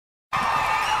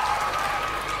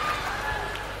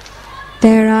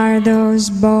There are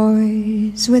those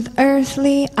boys with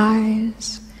earthly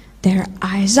eyes. Their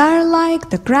eyes are like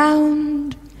the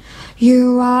ground.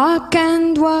 You walk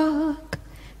and walk,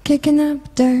 kicking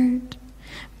up dirt,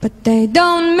 but they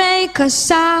don't make a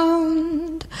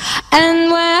sound.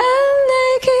 And when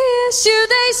they kiss you,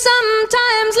 they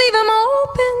sometimes leave them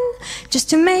open,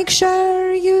 just to make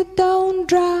sure you don't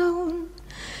drown.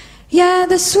 Yeah,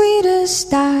 the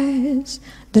sweetest eyes,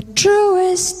 the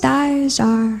truest eyes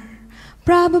are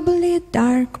probably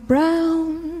dark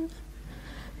brown.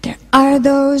 There are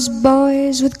those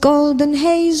boys with golden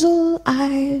hazel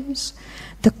eyes,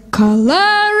 the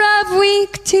color of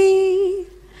weak tea.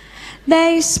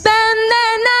 They spend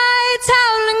their nights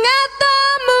howling at the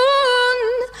moon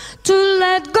to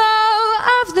let go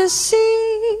of the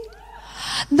sea.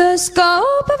 The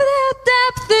scope of their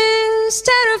depth is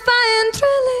terrifying,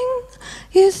 thrilling.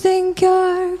 You think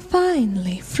you're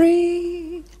finally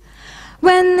free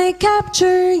when they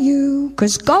capture you,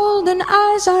 'cause golden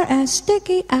eyes are as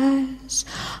sticky as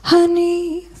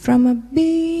honey from a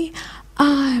bee.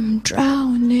 I'm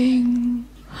drowning.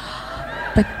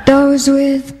 But those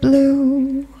with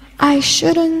blue I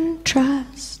shouldn't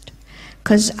trust,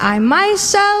 'cause I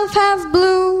myself have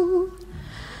blue.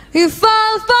 You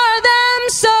fall for them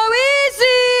so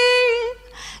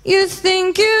easy, you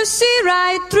think you see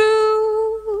right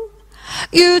through.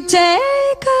 You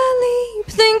take a leap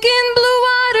thinking blue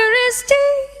water is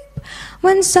deep,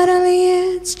 when suddenly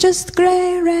it's just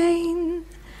gray rain.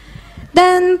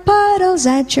 Then puddles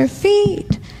at your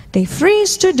feet, they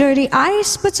freeze to dirty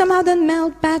ice, but somehow then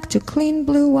melt back to clean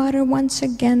blue water once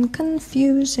again.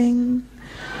 Confusing.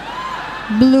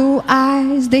 Blue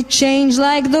eyes, they change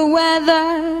like the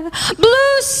weather.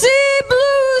 Blue sea,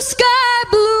 blue sky,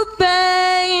 blue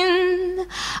pain.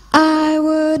 I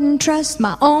wouldn't trust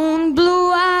my own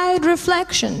blue-eyed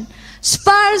reflection. As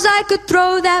far as I could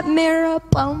throw that mirror,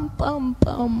 pum, pum,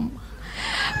 pum.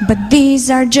 But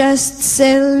these are just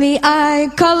silly eye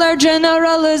color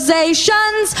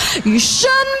generalizations. You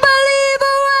shouldn't believe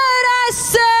a word I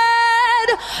said,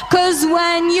 'cause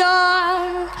when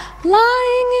you're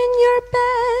lying in your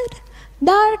bed,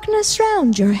 darkness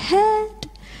round your head,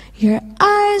 your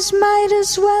eyes might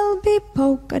as well be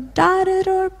polka-dotted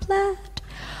or plaid.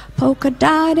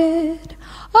 Polka-dotted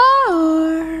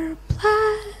or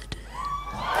plaid.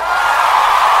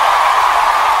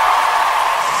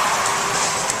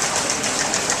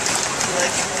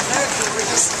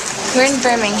 We're in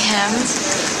Birmingham,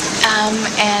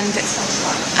 and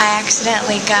I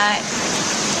accidentally got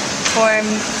poor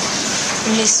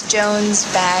Miss Jones'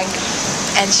 bag,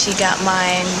 and she got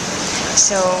mine.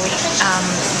 So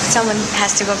someone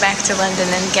has to go back to London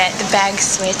and get the bag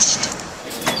switched.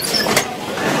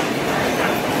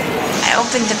 I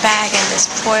opened the bag, and this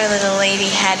poor little lady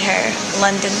had her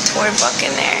London tour book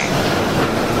in there.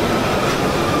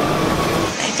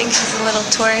 I think she's a little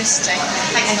tourist.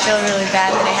 I feel really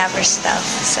bad that I have her stuff,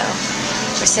 so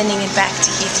we're sending it back to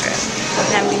Heathrow,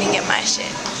 and I'm gonna get my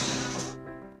shit.